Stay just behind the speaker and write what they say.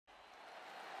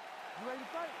All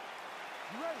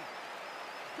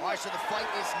right, so the fight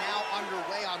is now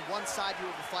underway. On one side, you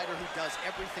have a fighter who does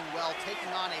everything well, taking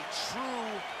on a true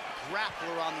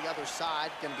grappler on the other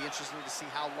side. Going to be interesting to see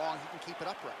how long he can keep it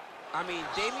upright. I mean,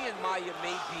 Damian Maia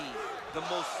may be the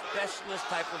most specialist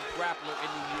type of grappler in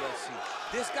the UFC.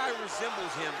 This guy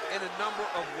resembles him in a number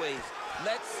of ways.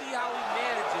 Let's see how he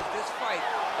manages this fight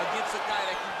against a guy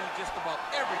that can do just about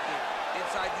everything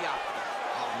inside the octagon.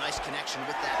 Oh, nice connection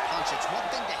with that punch. It's one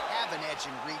thing to have an edge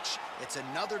and reach. It's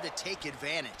another to take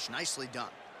advantage. Nicely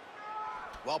done.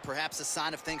 Well, perhaps a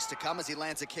sign of things to come as he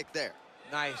lands a kick there.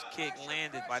 Nice kick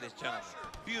landed by this gentleman.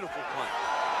 Beautiful punch.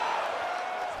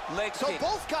 Leg so kick.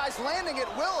 Both guys landing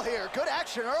at will here. Good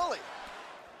action early.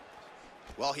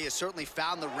 Well, he has certainly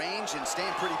found the range and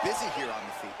staying pretty busy here on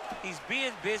the feet. He's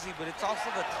being busy, but it's also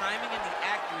the timing and the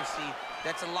accuracy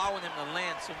that's allowing him to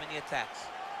land so many attacks.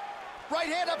 Right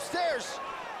hand upstairs.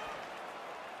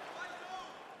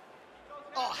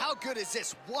 Oh, how good is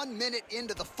this? 1 minute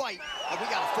into the fight, and we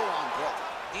got a full-on brawl.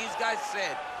 These guys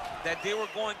said that they were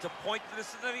going to point to the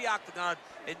center of the octagon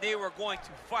and they were going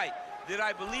to fight. Did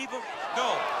I believe them?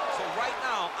 No. So right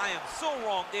now, I am so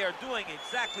wrong. They are doing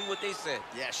exactly what they said.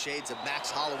 Yeah, shades of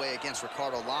Max Holloway against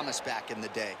Ricardo Lamas back in the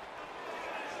day.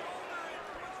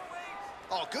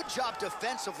 Oh, good job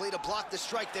defensively to block the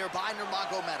strike there by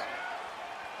Nurmagomedov.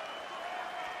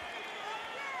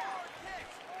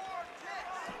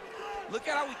 Look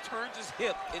at how he turns his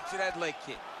hip into that leg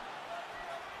kick.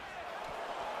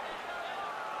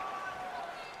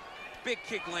 Big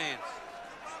kick lands.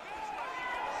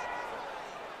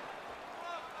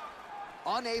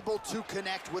 Unable to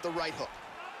connect with a right hook.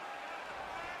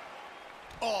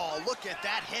 Oh, look at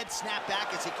that head snap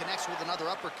back as he connects with another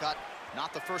uppercut.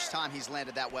 Not the first time he's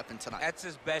landed that weapon tonight. That's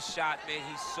his best shot, man.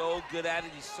 He's so good at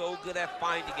it. He's so good at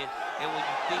finding it. And when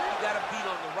you think you got a beat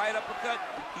on the right uppercut,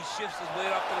 he shifts his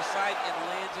weight off to the side and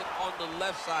lands it on the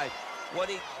left side. What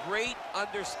a great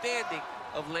understanding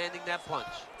of landing that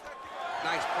punch.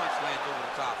 Nice punch lands over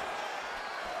the top.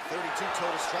 32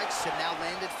 total strikes have now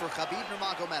landed for Khabib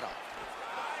Nurmagomedov.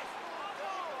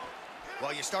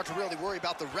 Well, you start to really worry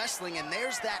about the wrestling, and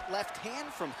there's that left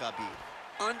hand from Khabib.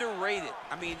 Underrated.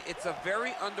 I mean, it's a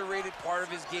very underrated part of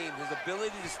his game, his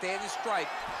ability to stand and strike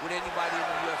with anybody in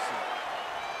the UFC.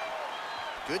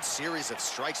 Good series of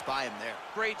strikes by him there.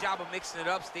 Great job of mixing it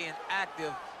up, staying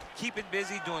active, keeping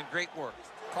busy, doing great work.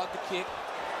 Caught the kick.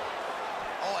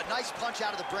 Oh, a nice punch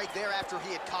out of the break there after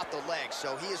he had caught the leg.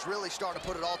 So he is really starting to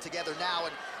put it all together now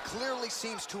and clearly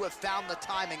seems to have found the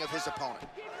timing of his opponent.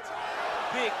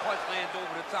 Big punch lands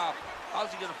over the top.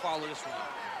 How's he gonna follow this one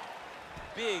up?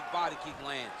 Big body kick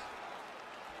lands.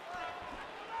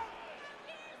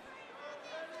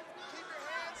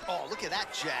 Oh, look at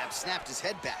that jab. Snapped his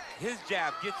head back. His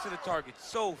jab gets to the target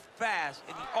so fast,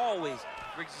 and he always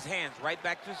brings his hands right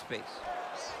back to his face.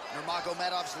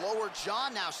 Nurmagomedov's lower jaw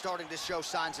now starting to show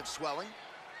signs of swelling.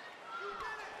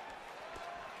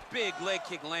 Big leg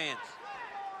kick lands.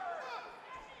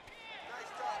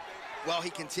 Well,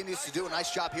 he continues to do a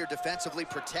nice job here defensively,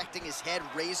 protecting his head,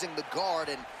 raising the guard,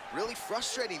 and really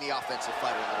frustrating the offensive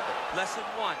fighter a little bit. Lesson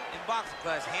 1 in boxing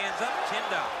class, hands up, chin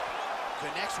down.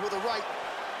 Connects with a right.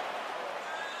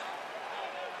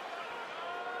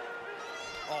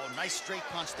 Oh, nice straight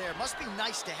punch there. Must be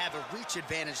nice to have a reach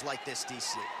advantage like this,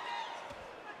 DC.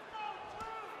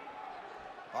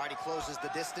 All right, he closes the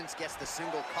distance, gets the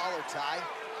single collar tie.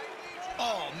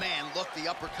 Oh, man, look, the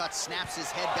uppercut snaps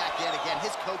his head back yet again.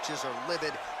 His coaches are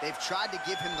livid. They've tried to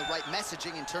give him the right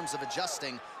messaging in terms of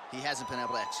adjusting. He hasn't been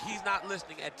able to execute. He's not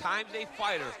listening. At times, a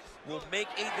fighter will make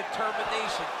a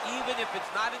determination, even if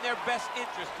it's not in their best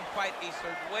interest to fight a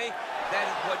certain way. That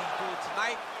is what he's doing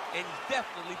tonight, and he's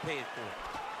definitely paying for it.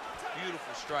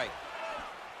 Beautiful strike.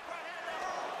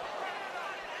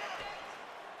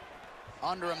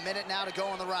 Under a minute now to go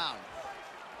in the round.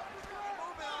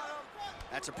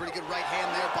 That's a pretty good right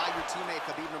hand there by your teammate,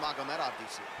 Khabib Nurmagomedov,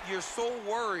 DC. You're so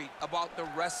worried about the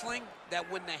wrestling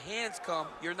that when the hands come,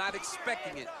 you're not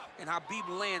expecting it. And Khabib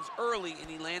lands early, and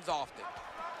he lands often.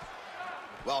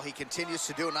 Well, he continues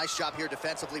to do a nice job here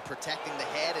defensively, protecting the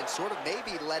head and sort of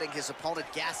maybe letting his opponent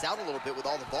gas out a little bit with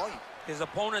all the volume. His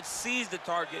opponent sees the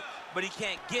target, but he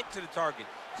can't get to the target.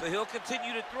 So he'll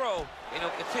continue to throw, and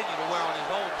he'll continue to wear on his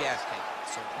own gas tank.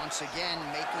 So once again,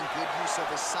 making good use of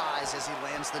his size as he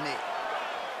lands the knee.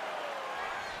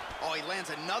 Oh, he lands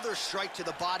another strike to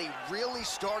the body, really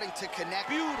starting to connect.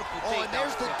 Beautiful takedown. Oh, and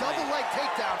there's the double leg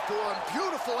takedown for him.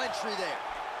 Beautiful entry there.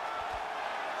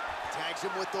 Tags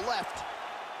him with the left.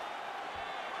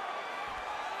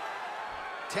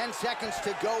 10 seconds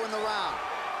to go in the round.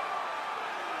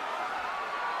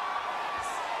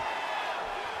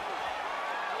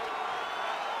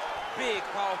 Big,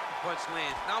 powerful punch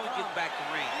lands. Now we're getting back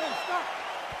to range.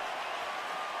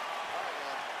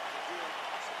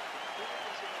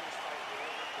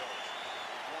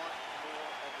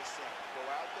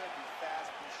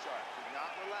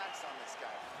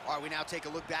 All right, we now take a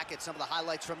look back at some of the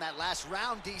highlights from that last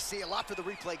round, DC. A lot for the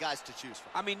replay guys to choose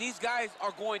from. I mean, these guys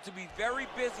are going to be very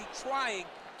busy trying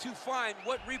to find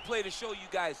what replay to show you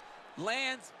guys.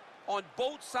 Lands on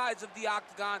both sides of the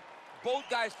octagon. Both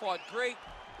guys fought great.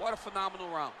 What a phenomenal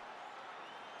round.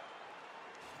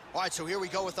 All right, so here we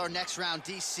go with our next round.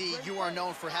 DC, you are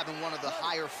known for having one of the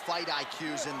higher fight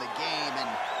IQs in the game, and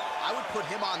I would put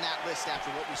him on that list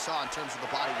after what we saw in terms of the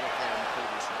body work there in the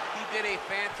previous round. He did a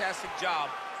fantastic job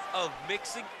of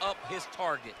mixing up his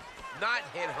target, not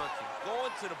headhunting,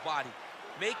 going to the body,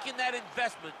 making that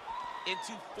investment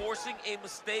into forcing a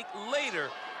mistake later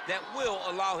that will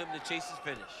allow him to chase his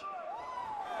finish.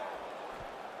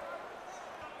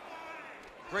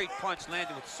 Great punch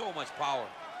landed with so much power.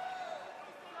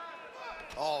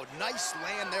 Oh, nice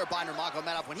land there by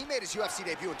Nurmagomedov. When he made his UFC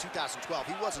debut in 2012,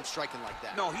 he wasn't striking like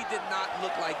that. No, he did not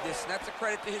look like this, and that's a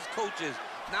credit to his coaches,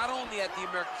 not only at the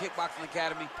American Kickboxing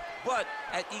Academy, but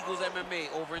at Eagles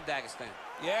MMA over in Dagestan.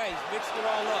 Yeah, he's mixed it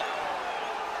all up.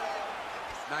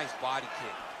 Nice body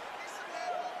kick.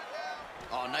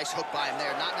 Oh, nice hook by him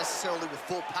there. Not necessarily with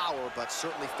full power, but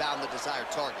certainly found the desired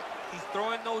target. He's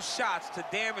throwing those shots to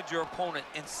damage your opponent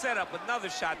and set up another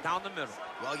shot down the middle.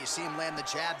 Well, you see him land the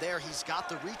jab there. He's got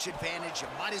the reach advantage. You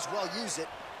might as well use it.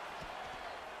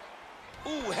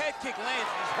 Ooh, head kick lands,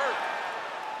 he's hurt.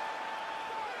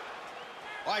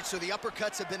 All right, so the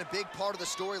uppercuts have been a big part of the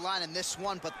storyline in this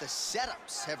one, but the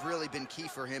setups have really been key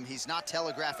for him. He's not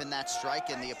telegraphing that strike,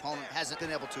 and the opponent hasn't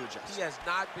been able to adjust. He has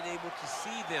not been able to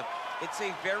see them. It's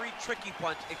a very tricky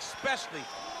punch, especially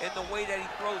in the way that he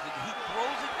throws it. He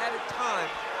throws it at a time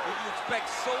when you expect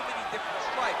so many different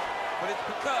strikes, but it's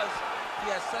because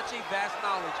he has such a vast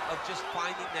knowledge of just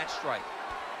finding that strike.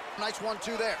 Nice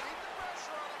 1-2 there.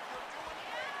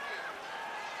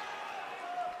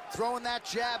 Throwing that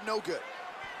jab, no good.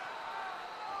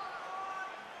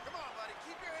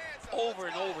 Over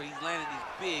and over, he's landing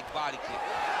these big body kicks.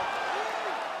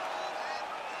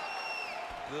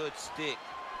 Good stick.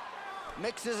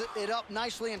 Mixes it up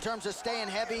nicely in terms of staying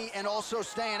heavy and also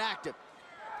staying active.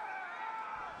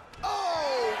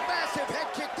 Oh, massive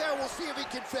head kick there. We'll see if he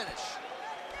can finish.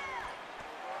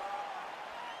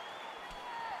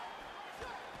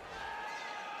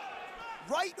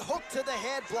 Right hook to the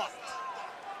head, blocked.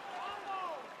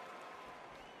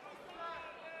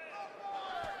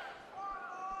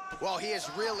 Well, he has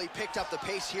really picked up the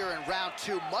pace here in round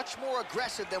 2. Much more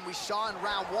aggressive than we saw in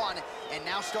round 1, and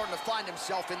now starting to find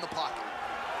himself in the pocket.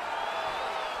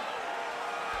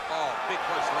 Oh, big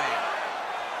punch land.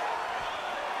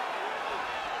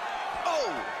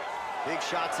 Oh! Big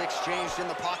shots exchanged in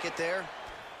the pocket there.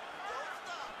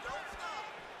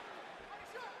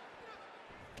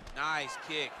 Nice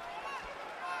kick.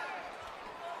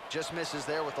 Just misses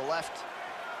there with the left.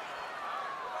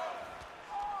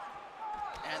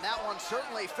 And that one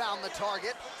certainly found the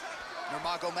target.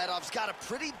 Nurmagomedov's got a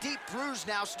pretty deep bruise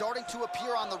now starting to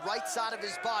appear on the right side of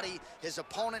his body. His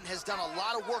opponent has done a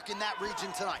lot of work in that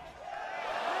region tonight.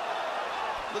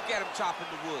 Look at him chopping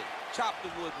the wood. Chop the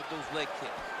wood with those leg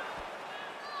kicks.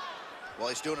 Well,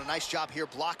 he's doing a nice job here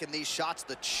blocking these shots.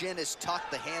 The chin is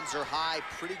tucked, the hands are high.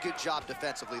 Pretty good job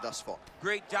defensively thus far.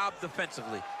 Great job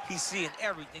defensively. He's seeing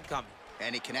everything coming.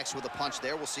 And he connects with a punch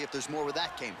there. We'll see if there's more where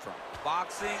that came from.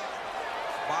 Boxing,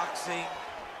 boxing,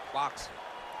 boxing.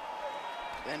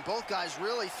 And both guys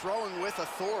really throwing with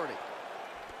authority.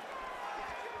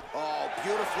 Oh,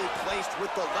 beautifully placed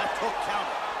with the left hook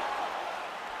counter.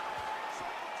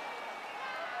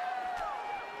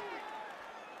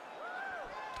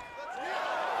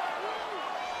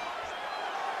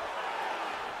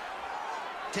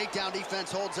 Takedown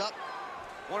defense holds up.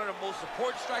 One of the most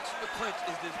important strikes from the clinch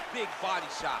is this big body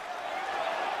shot.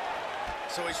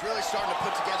 So he's really starting to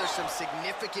put together some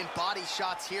significant body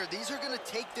shots here. These are going to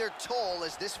take their toll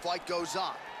as this fight goes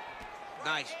on.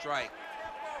 Nice strike.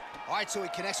 All right, so he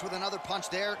connects with another punch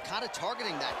there, kind of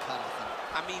targeting that cut, I think.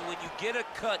 I mean, when you get a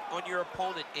cut on your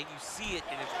opponent and you see it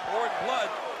and it's pouring blood,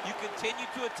 you continue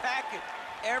to attack it.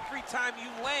 Every time you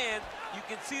land, you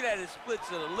can see that it splits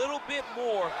it a little bit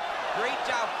more. Great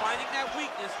job finding that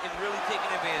weakness and really taking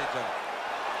advantage of it.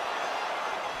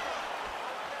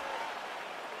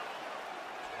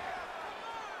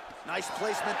 Nice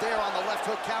placement there on the left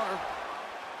hook counter.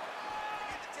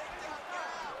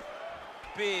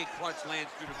 Big punch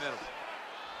lands through the middle.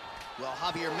 Well,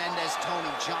 Javier Mendez, Tony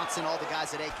Johnson, all the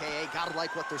guys at AKA, gotta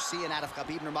like what they're seeing out of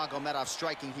Khabib Nurmagomedov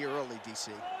striking here early,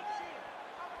 DC.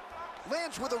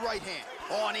 Lands with a right hand.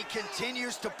 Oh, and he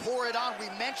continues to pour it on. We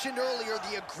mentioned earlier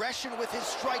the aggression with his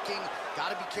striking.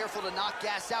 Got to be careful to not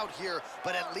gas out here,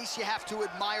 but at least you have to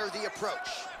admire the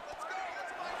approach.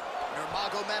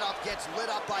 Nurmagomedov gets lit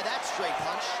up by that straight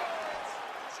punch.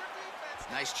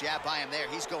 Nice jab by him there.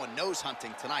 He's going nose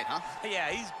hunting tonight, huh? Yeah,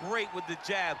 he's great with the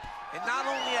jab. And not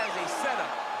only as a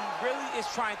setup, he really is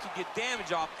trying to get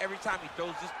damage off every time he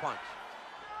throws this punch.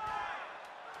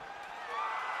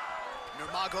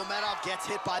 Nurmagomedov gets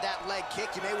hit by that leg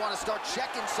kick. You may want to start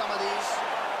checking some of these.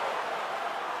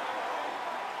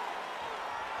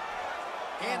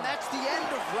 And that's the end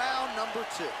of round number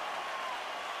 2.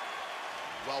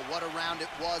 Well, what a round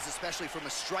it was, especially from a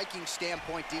striking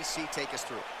standpoint. DC, take us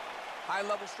through.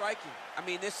 High-level striking. I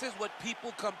mean, this is what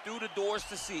people come through the doors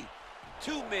to see.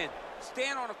 2 men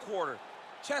stand on a quarter,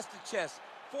 chest to chest,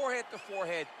 forehead to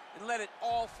forehead, and let it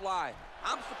all fly.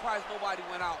 I'm surprised nobody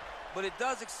went out, but it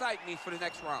does excite me for the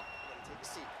next round. Take a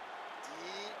seat.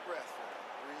 Deep breath.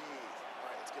 Breathe. All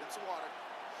right, let's get him some water.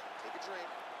 Take a drink.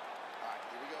 All right,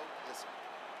 here we go. Listen,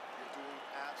 you're doing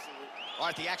absolutely... All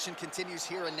right, the action continues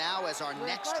here and now as our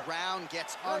next round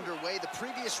gets underway. The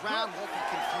previous round won't be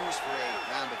confused for a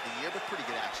round of the year, but pretty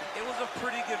good action. It was a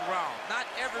pretty good round. Not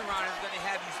every round is going to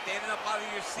have you standing up out of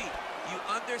your seat. You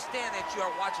understand that you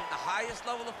are watching the highest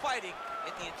level of fighting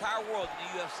in the entire world in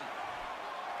the UFC.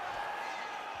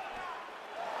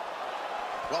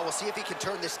 Well, we'll see if he can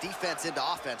turn this defense into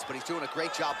offense, but he's doing a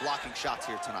great job blocking shots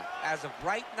here tonight. As of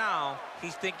right now,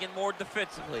 he's thinking more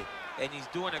defensively, and he's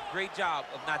doing a great job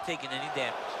of not taking any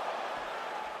damage.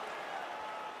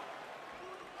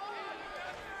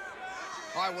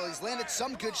 All right, well, he's landed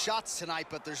some good shots tonight,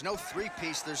 but there's no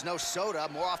three-piece, there's no soda.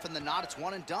 More often than not, it's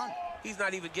one and done. He's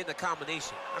not even getting a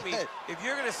combination. I mean, if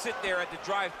you're gonna sit there at the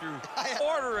drive-thru,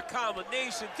 order a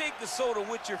combination, take the soda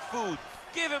with your food,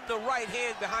 give him the right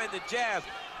hand behind the jab,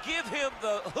 give him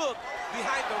the hook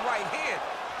behind the right hand.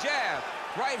 Jab,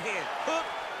 right hand, hook.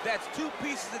 That's 2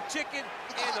 pieces of chicken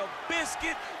and a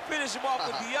biscuit. Finish him off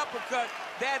with the uppercut.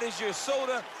 That is your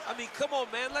soda. I mean, come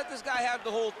on, man. Let this guy have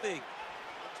the whole thing.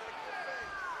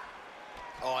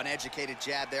 Oh, an educated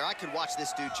jab there. I could watch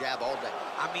this dude jab all day.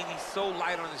 I mean, he's so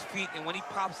light on his feet, and when he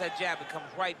pops that jab, it comes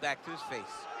right back to his face.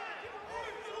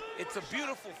 It's a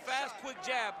beautiful, fast, quick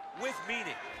jab with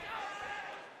meaning.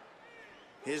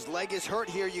 His leg is hurt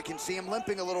here. You can see him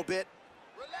limping a little bit.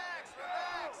 Relax.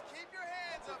 Keep your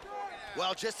hands up for me now.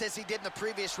 Well, just as he did in the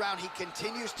previous round, he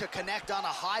continues to connect on a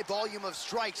high volume of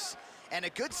strikes. And a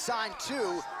good sign,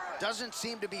 too, doesn't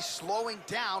seem to be slowing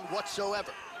down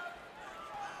whatsoever.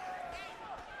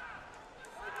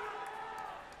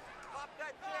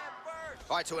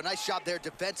 All right, so a nice job there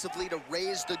defensively to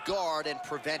raise the guard and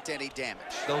prevent any damage.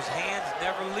 Those hands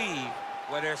never leave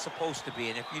where they're supposed to be.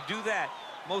 And if you do that,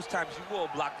 most times you will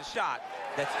block the shot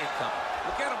that's incoming.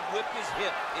 Look at him whip his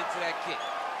hip into that kick.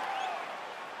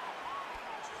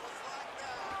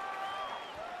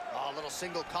 Oh, a little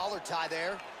single collar tie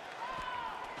there.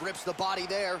 Rips the body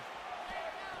there.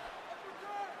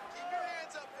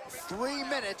 3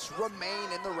 minutes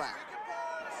remain in the round.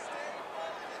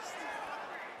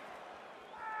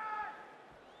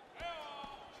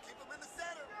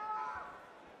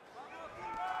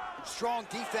 Strong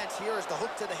defense here as the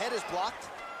hook to the head is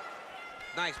blocked.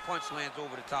 Nice punch lands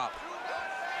over the top.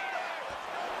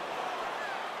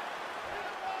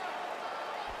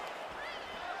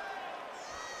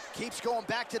 Keeps going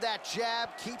back to that jab,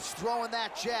 keeps throwing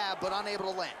that jab, but unable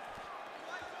to land.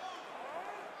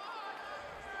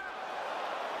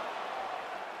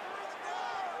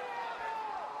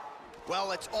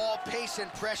 Well, it's all pace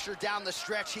and pressure down the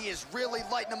stretch. He is really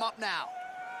lighting him up now.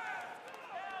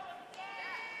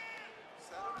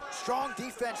 Strong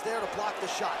defense there to block the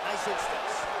shot. Nice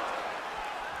instance.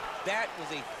 That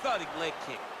was a thudding leg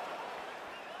kick.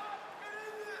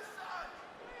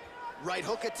 Right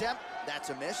hook attempt. That's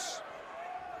a miss.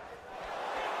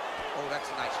 Oh, that's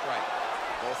a nice strike.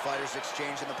 Both fighters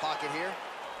exchange in the pocket here.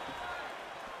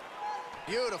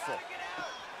 Beautiful.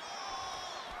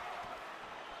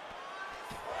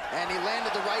 And he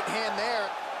landed the right hand there.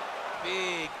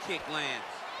 Big kick lands.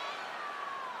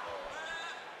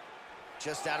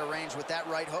 Just out of range with that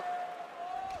right hook.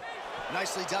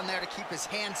 Nicely done there to keep his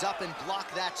hands up and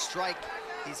block that strike.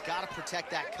 He's got to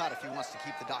protect that cut if he wants to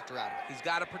keep the doctor out of it. He's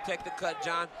got to protect the cut,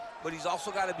 John, but he's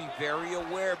also got to be very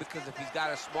aware because if he's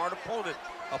got a smart opponent's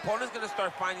going to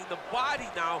start finding the body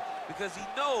now because he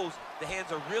knows the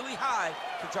hands are really high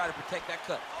to try to protect that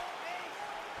cut.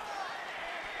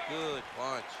 Good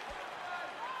punch.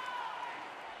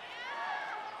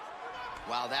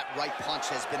 Wow, that right punch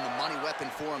has been the money weapon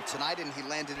for him tonight, and he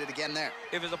landed it again there.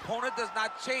 If his opponent does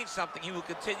not change something, he will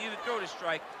continue to throw the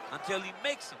strike until he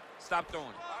makes him stop throwing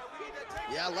it.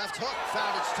 Yeah, left hook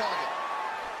found its target.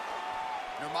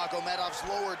 Nurmagomedov's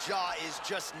lower jaw is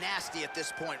just nasty at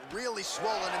this point, really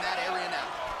swollen in that area now.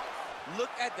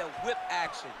 Look at the whip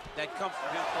action that comes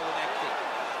from him throwing that kick.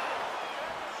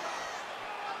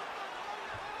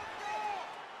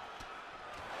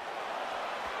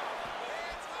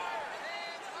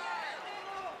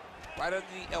 Right under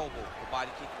the elbow, the body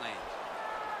kick lands.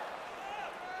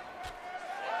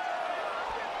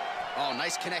 Oh,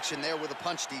 nice connection there with a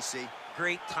punch, DC.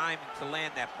 Great timing to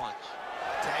land that punch.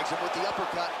 Tags him with the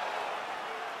uppercut.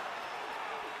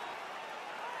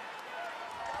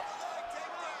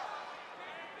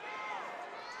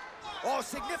 Oh,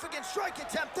 significant strike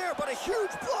attempt there, but a huge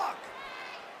block.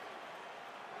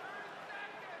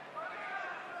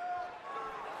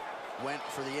 Went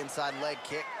for the inside leg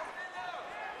kick.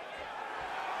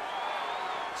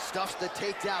 Stuffs the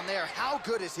takedown there. How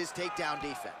good is his takedown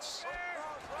defense?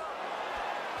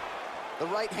 The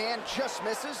right hand just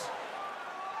misses.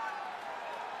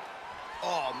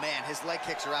 Oh, man, his leg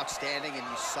kicks are outstanding, and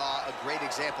you saw a great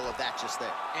example of that just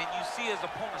there. And you see his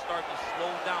opponent starting to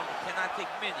slow down. He cannot take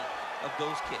many of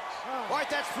those kicks. All right,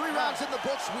 that's 3 rounds in the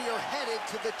books. We are headed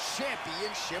to the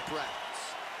championship rounds.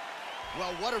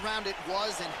 Well, what a round it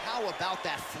was, and how about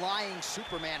that flying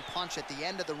Superman punch at the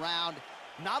end of the round?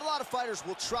 Not a lot of fighters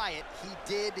will try it. He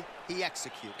did, he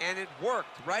executed. And it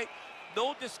worked, right?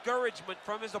 No discouragement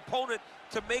from his opponent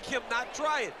to make him not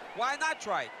try it. Why not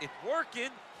try it? It's working,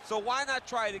 so why not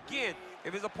try it again?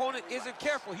 If his opponent isn't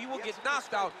careful, he will get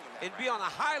knocked out and be on a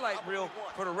highlight reel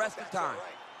for the rest of the time.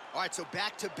 All right, so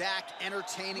back-to-back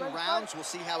entertaining rounds. We'll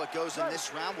see how it goes in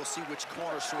this round. We'll see which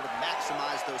corner sort of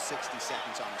maximize those 60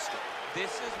 seconds on the stick.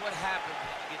 This is what happens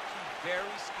when you get two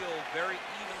very skilled, very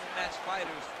evenly matched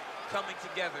fighters coming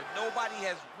together. Nobody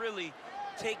has really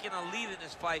taken a lead in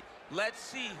this fight. Let's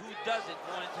see who does it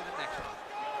going into the next round.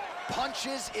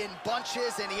 Punches in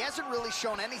bunches, and he hasn't really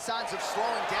shown any signs of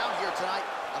slowing down here tonight.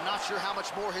 I'm not sure how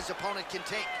much more his opponent can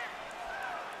take.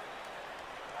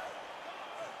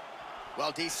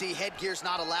 Well, DC, headgear's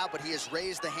not allowed, but he has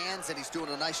raised the hands, and he's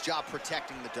doing a nice job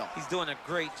protecting the dome. He's doing a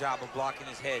great job of blocking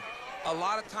his head. A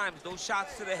lot of times, those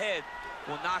shots to the head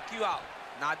will knock you out.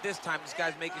 Not this time. This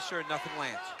guy's making sure nothing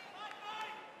lands.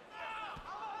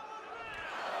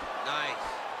 Nice.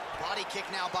 Body kick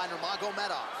now by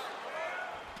Nurmagomedov.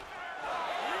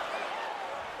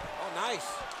 Oh, nice.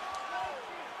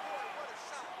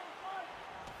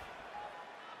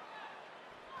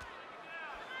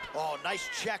 Oh, nice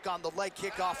check on the leg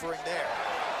kick offering there.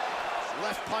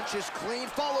 Left punch is clean,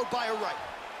 followed by a right.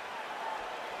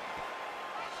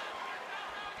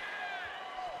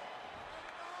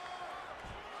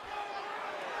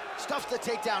 Stuffs the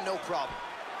takedown, no problem.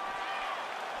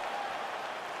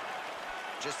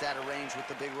 Just out of range with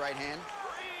the big right hand.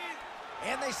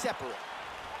 And they separate.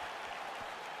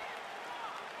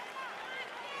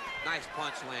 Nice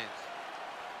punch lands.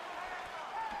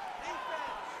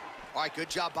 All right, good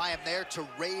job by him there to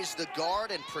raise the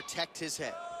guard and protect his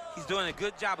head. He's doing a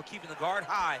good job of keeping the guard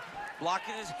high,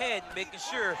 blocking his head, making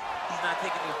sure he's not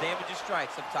taking those damaging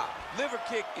strikes up top. Liver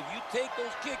kick, if you take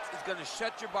those kicks, it's gonna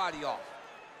shut your body off.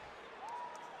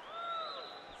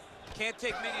 Can't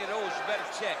take many of those, you better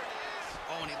check.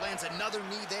 Oh, and he lands another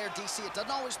knee there, DC. It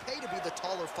doesn't always pay to be the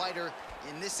taller fighter.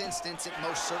 In this instance, it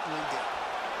most certainly did.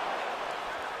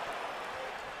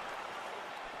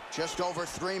 Just over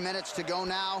 3 minutes to go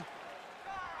now.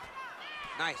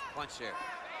 Nice punch there.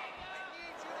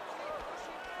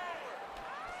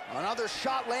 Another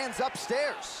shot lands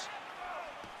upstairs.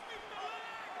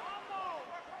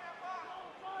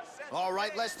 All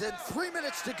right, less than 3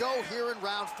 minutes to go here in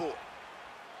round 4.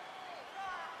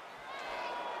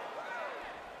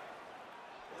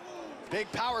 Big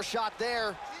power shot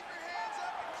there.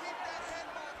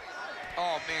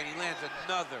 Oh, man, he lands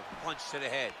another punch to the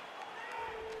head.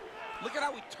 Look at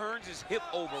how he turns his hip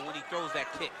over when he throws that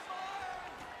kick.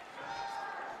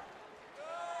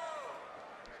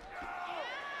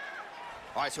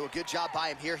 All right, so a good job by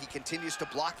him here. He continues to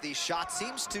block these shots.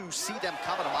 Seems to see them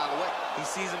coming a mile away. He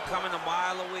sees them coming a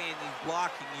mile away, and he's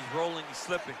blocking, he's rolling, he's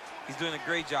slipping. He's doing a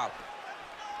great job.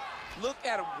 Look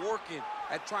at him working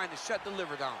at trying to shut the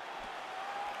liver down.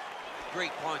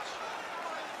 Great punch.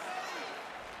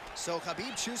 So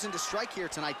Khabib choosing to strike here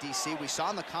tonight, DC. We saw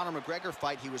in the Conor McGregor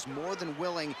fight, he was more than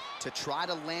willing to try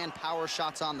to land power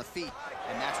shots on the feet,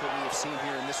 and that's what we have seen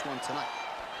here in this one tonight.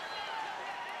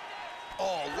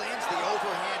 Oh, lands the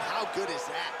overhand. How good is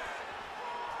that?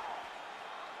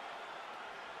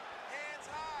 Hands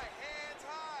high, hands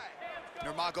high.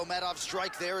 Nurmagomedov's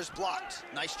strike there is blocked.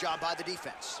 Nice job by the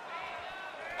defense.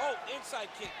 Oh, inside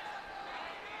kick.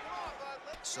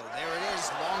 So there it is,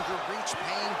 longer reach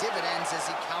paying dividends as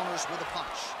he counters with a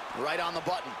punch. Right on the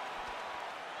button.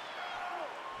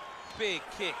 Big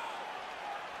kick.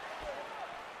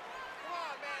 Come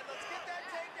on, man, let's get that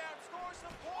takedown, score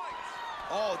some points.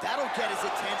 Oh, that'll get his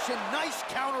attention. Nice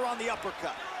counter on the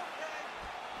uppercut.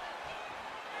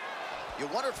 You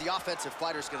wonder if the offensive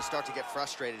fighter's going to start to get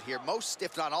frustrated here. Most,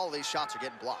 if not all, of these shots are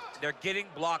getting blocked. They're getting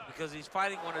blocked because he's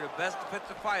fighting one of the best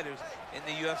defensive fighters in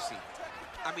the UFC.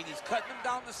 I mean, he's cutting them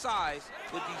down to size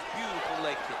with these beautiful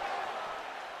leg kicks.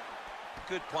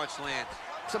 Good punch lands.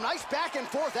 Some nice back and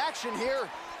forth action here.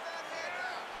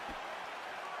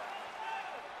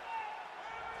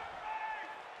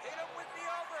 Hit him with the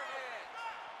overhead.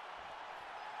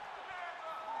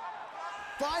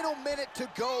 Final minute to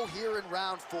go here in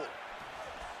round 4.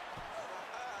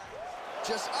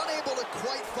 Just unable to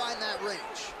quite find that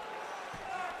range.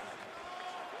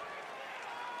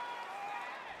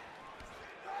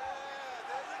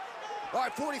 All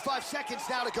right, 45 seconds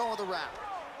now to go in the round.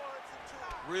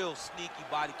 Real sneaky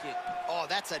body kick. Oh,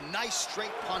 that's a nice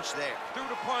straight punch there. Threw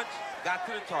the punch, got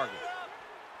to the target.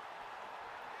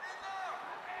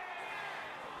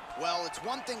 Well, it's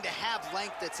one thing to have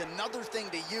length, it's another thing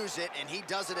to use it, and he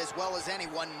does it as well as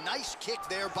anyone. Nice kick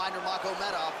there by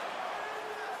Nurmagomedov.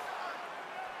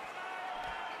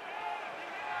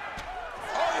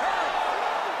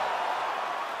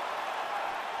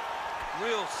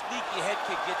 Real sneaky head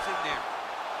kick gets in there.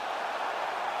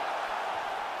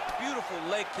 Beautiful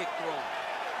leg kick thrown.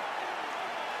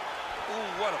 Ooh,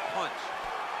 what a punch.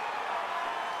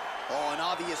 Oh, an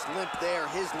obvious limp there.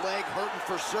 His leg hurting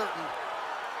for certain.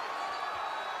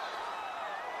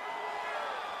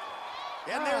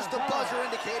 And there's the buzzer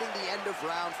indicating the end of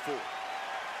round 4.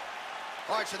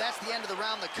 All right, so that's the end of the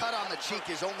round. The cut on the cheek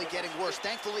is only getting worse.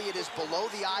 Thankfully, it is below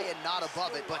the eye and not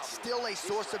above it, but still a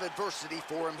source of adversity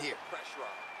for him here.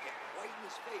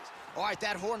 All right,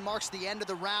 that horn marks the end of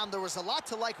the round. There was a lot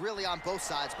to like really on both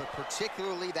sides, but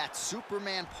particularly that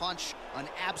Superman punch, an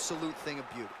absolute thing of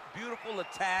beauty. Beautiful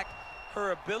attack.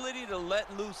 Her ability to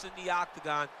let loose in the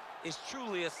octagon is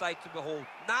truly a sight to behold.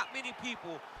 Not many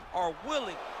people are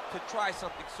willing to try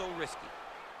something so risky.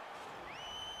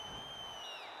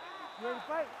 You ready to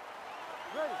fight?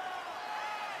 Ready.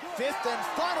 Fifth and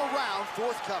final round,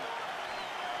 forthcoming.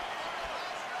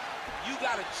 You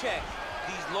got to check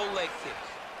these low leg kicks.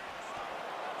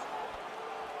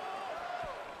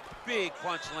 Big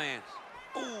punch lands.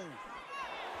 Ooh.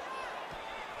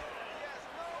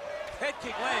 Head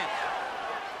kick lands.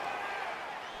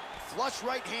 Flush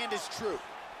right hand is true.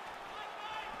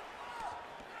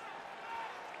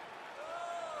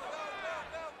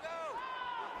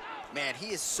 Man, he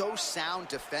is so sound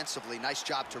defensively. Nice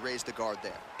job to raise the guard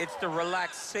there. It's the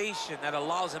relaxation that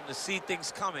allows him to see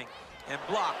things coming and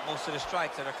block most of the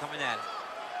strikes that are coming at him.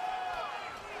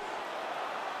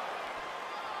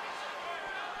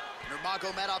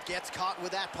 Nurmagomedov gets caught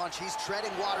with that punch. He's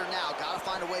treading water now. Got to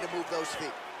find a way to move those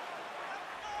feet.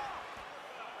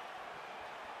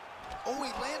 Oh,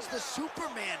 he lands the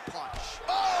Superman punch.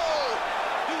 Oh!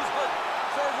 Dude's hurt.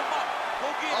 Serve him up. Go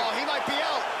get him. Oh, he might be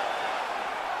out.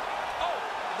 Oh,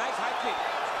 nice high kick.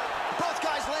 Both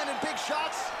guys landing big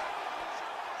shots.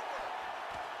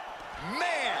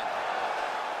 Man!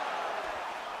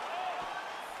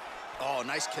 Oh,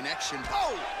 nice connection.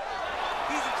 Oh!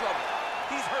 He's in trouble.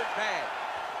 He's hurt bad.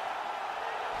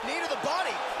 Knee to the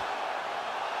body.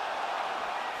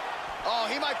 Oh,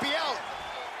 he might be out.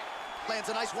 Lands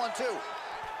a nice 1-2. Keep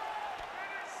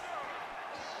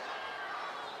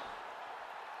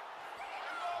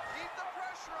the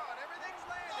pressure on. Everything's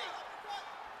landing.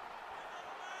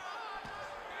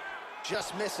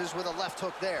 Just misses with a left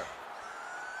hook there.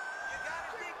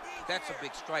 That's a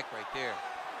big strike right there.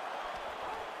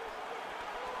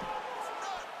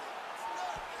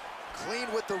 Clean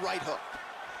with the right hook.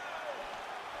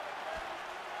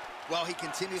 Well, he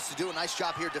continues to do a nice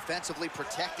job here defensively,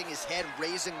 protecting his head,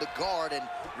 raising the guard, and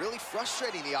really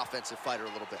frustrating the offensive fighter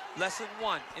a little bit. Lesson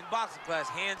 1 in boxing class,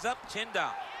 hands up, chin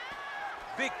down.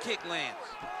 Big kick lands.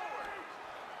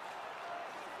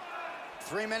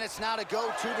 3 minutes now to go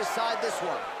to decide this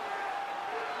one.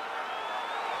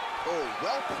 Oh,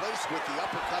 well placed with the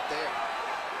uppercut there.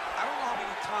 I don't know how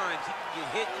many times he can get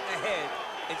hit in the head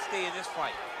and stay in this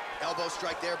fight. Elbow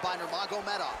strike there by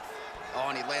Nurmagomedov. Oh,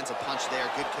 and he lands a punch there.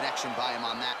 Good connection by him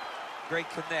on that. Great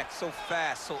connect, so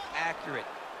fast, so accurate.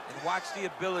 And watch the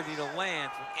ability to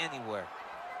land from anywhere.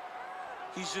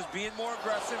 He's just being more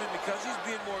aggressive, and because he's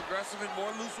being more aggressive and more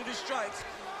loose with his strikes,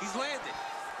 he's landing.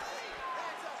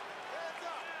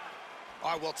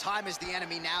 All right, well, time is the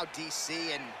enemy now, DC,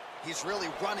 and he's really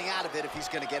running out of it if he's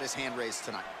going to get his hand raised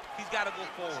tonight. He's got to go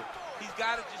forward. He's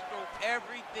got to just throw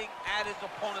everything at his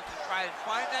opponent to try and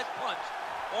find that punch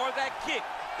or that kick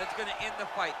that's going to end the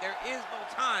fight. There is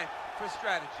no time for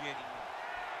strategy anymore.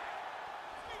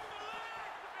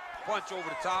 Punch over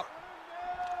the top.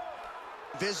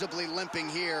 Visibly limping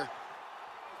here.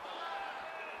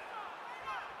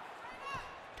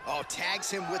 Oh,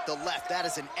 tags him with the left. That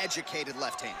is an educated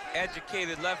left hand.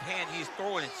 Educated left hand. He's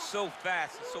throwing it so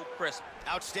fast and so crisp.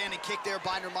 Outstanding kick there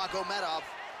by Nurmagomedov.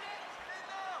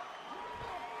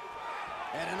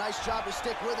 And a nice job to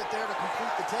stick with it there to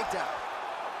complete the takedown.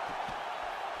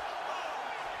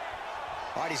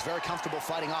 All right, he's very comfortable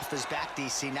fighting off his back,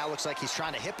 DC. Now looks like he's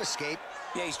trying to hip escape.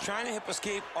 Yeah, he's trying to hip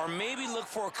escape or maybe look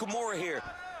for a Kimura here.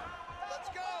 Let's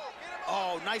go.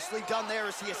 Oh, nicely done there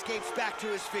as he escapes back to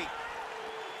his feet.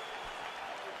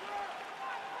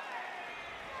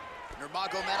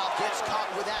 Nurmagomedov gets caught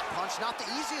with that punch. Not the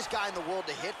easiest guy in the world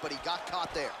to hit, but he got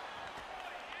caught there.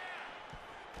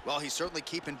 Well, he's certainly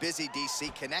keeping busy,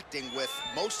 DC, connecting with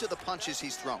most of the punches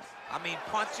he's thrown. I mean,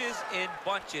 punches in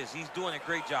bunches. He's doing a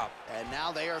great job. And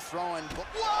now they are throwing...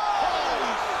 Whoa!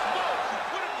 Holy smokes, he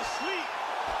put him to sleep.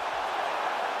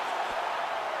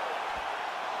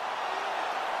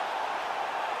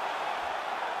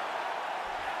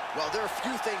 Well, there are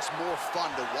few things more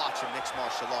fun to watch in mixed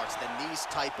martial arts than these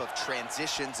type of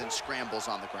transitions and scrambles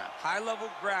on the ground. High-level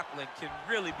grappling can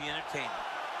really be entertaining.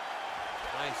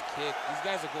 Nice kick. These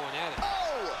guys are going at it.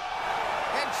 Oh!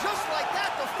 And just like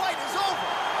that, the fight is over.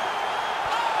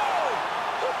 Oh!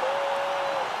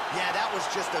 Yeah, that was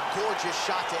just a gorgeous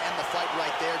shot to end the fight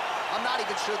right there. I'm not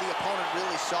even sure the opponent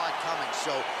really saw it coming.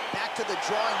 So back to the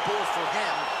drawing board for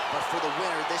him. But for the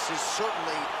winner, this is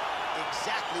certainly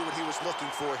exactly what he was looking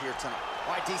for here tonight.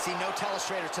 All right, DC, no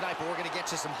telestrator tonight, but we're going to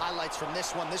get you some highlights from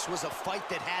this one. This was a fight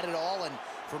that had it all, and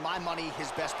for my money,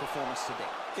 his best performance to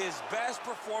date. His best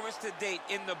performance to date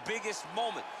in the biggest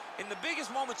moment. In the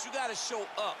biggest moments, you got to show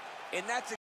up, and that's